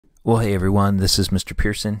Well, hey everyone, this is Mr.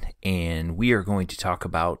 Pearson, and we are going to talk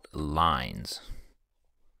about lines.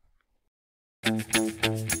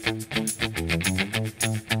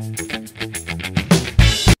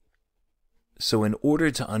 So in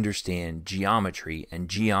order to understand geometry and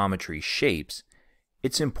geometry shapes,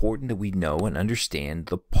 it's important that we know and understand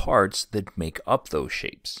the parts that make up those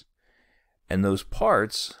shapes. And those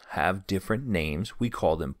parts have different names. We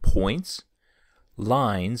call them points,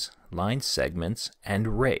 lines, line segments,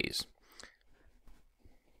 and rays.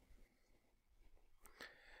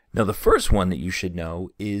 Now the first one that you should know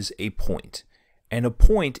is a point. And a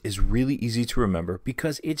point is really easy to remember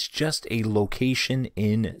because it's just a location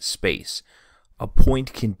in space. A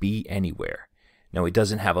point can be anywhere. Now it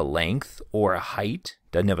doesn't have a length or a height,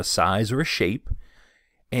 doesn't have a size or a shape.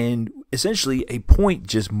 And essentially a point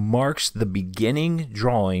just marks the beginning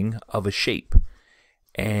drawing of a shape.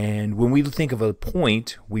 And when we think of a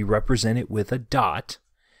point, we represent it with a dot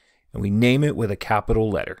and we name it with a capital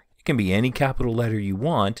letter. It can be any capital letter you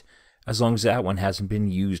want as long as that one hasn't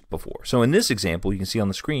been used before. So in this example, you can see on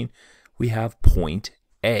the screen, we have point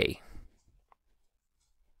A.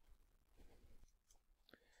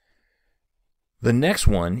 The next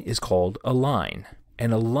one is called a line.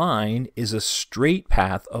 And a line is a straight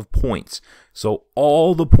path of points. So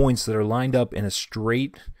all the points that are lined up in a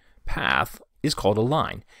straight path is called a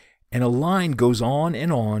line. And a line goes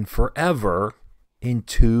on forever in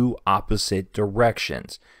two opposite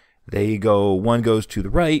directions. They go, one goes to the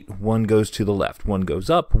right, one goes to the left, one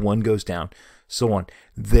goes up, one goes down, so on.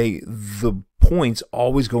 The points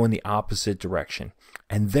always go in the opposite direction.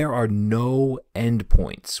 And there are no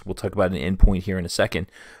endpoints. We'll talk about an endpoint here in a second,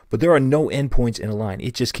 but there are no endpoints in a line.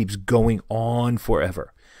 It just keeps going on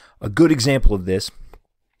forever. A good example of this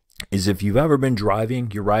is if you've ever been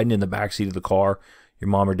driving, you're riding in the backseat of the car, your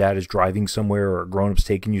mom or dad is driving somewhere or a grown-up's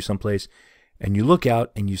taking you someplace, and you look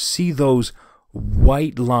out and you see those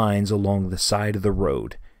white lines along the side of the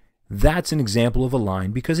road. That's an example of a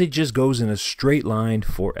line because it just goes in a straight line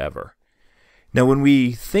forever. Now when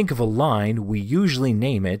we think of a line, we usually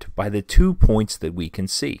name it by the 2 points that we can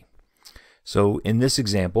see. So in this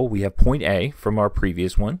example, we have point A from our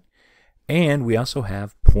previous one, and we also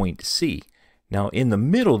have point C. Now in the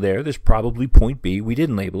middle there's probably point B. We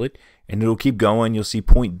didn't label it, and it'll keep going. You'll see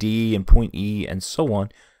point D and point E and so on,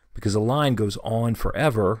 because a line goes on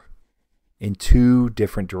forever in two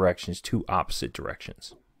different directions, two opposite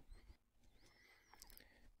directions.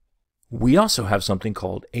 We also have something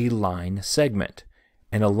called a line segment.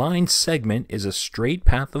 And a line segment is a straight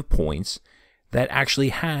path of points that actually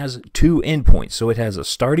has two endpoints. So it has a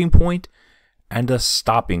starting point and a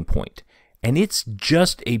stopping point. And it's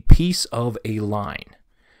just a piece of a line.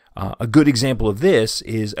 A good example of this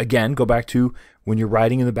is, again, go back to when you're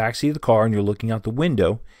riding in the backseat of the car and you're looking out the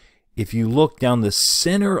window. If you look down the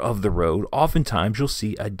center of the road, oftentimes you'll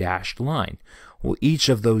see a dashed line. Well, each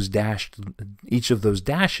of those dashes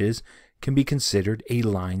can be considered a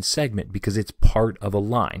line segment because it's part of a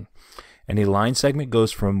line. And a line segment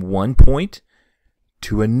goes from one point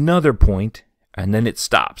to another point, and then it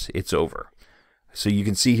stops. It's over. So you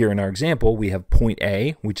can see here in our example, we have point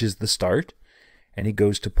A, which is the start, and it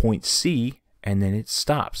goes to point C, and then it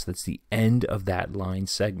stops. That's the end of that line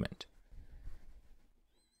segment.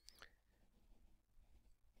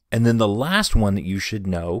 And then the last one that you should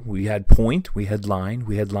know, we had point, we had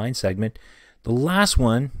line segment. The last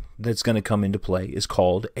one that's going to come into play is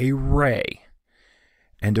called a ray.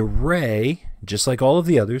 And a ray, just like all of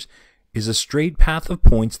the others, is a straight path of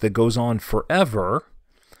points that goes on forever,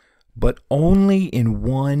 but only in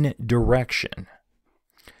one direction.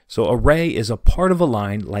 So a ray is a part of a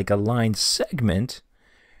line like a line segment,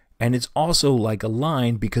 and it's also like a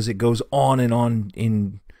line because it goes on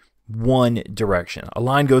in one direction. A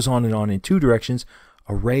line goes on in two directions.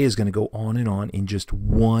 A ray is going to go on in just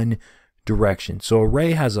one direction. So a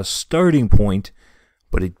ray has a starting point,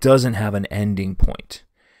 but it doesn't have an ending point.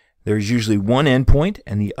 There's usually one end point,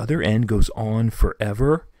 and the other end goes on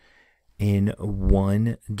forever in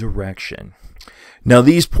one direction. Now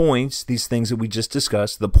these points, these things that we just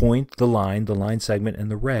discussed, the point, the line segment, and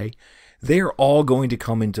the ray, they're all going to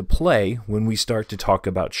come into play when we start to talk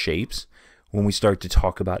about shapes, when we start to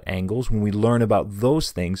talk about angles. When we learn about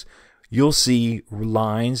those things, you'll see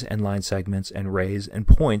lines and line segments and rays and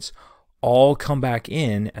points all come back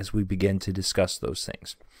in as we begin to discuss those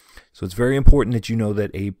things. So it's very important that you know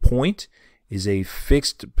that a point is a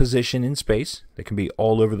fixed position in space that can be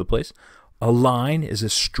all over the place. A line is a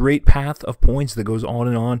straight path of points that goes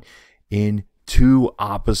on in two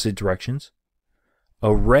opposite directions.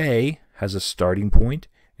 A ray has a starting point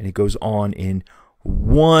and it goes on in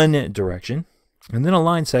one direction. And then a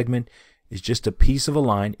line segment is just a piece of a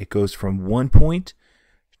line. It goes from one point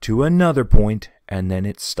to another point, and then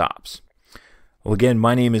it stops. Well, again,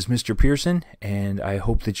 my name is Mr. Pearson, and I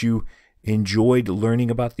hope that you enjoyed learning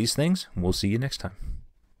about these things. We'll see you next time.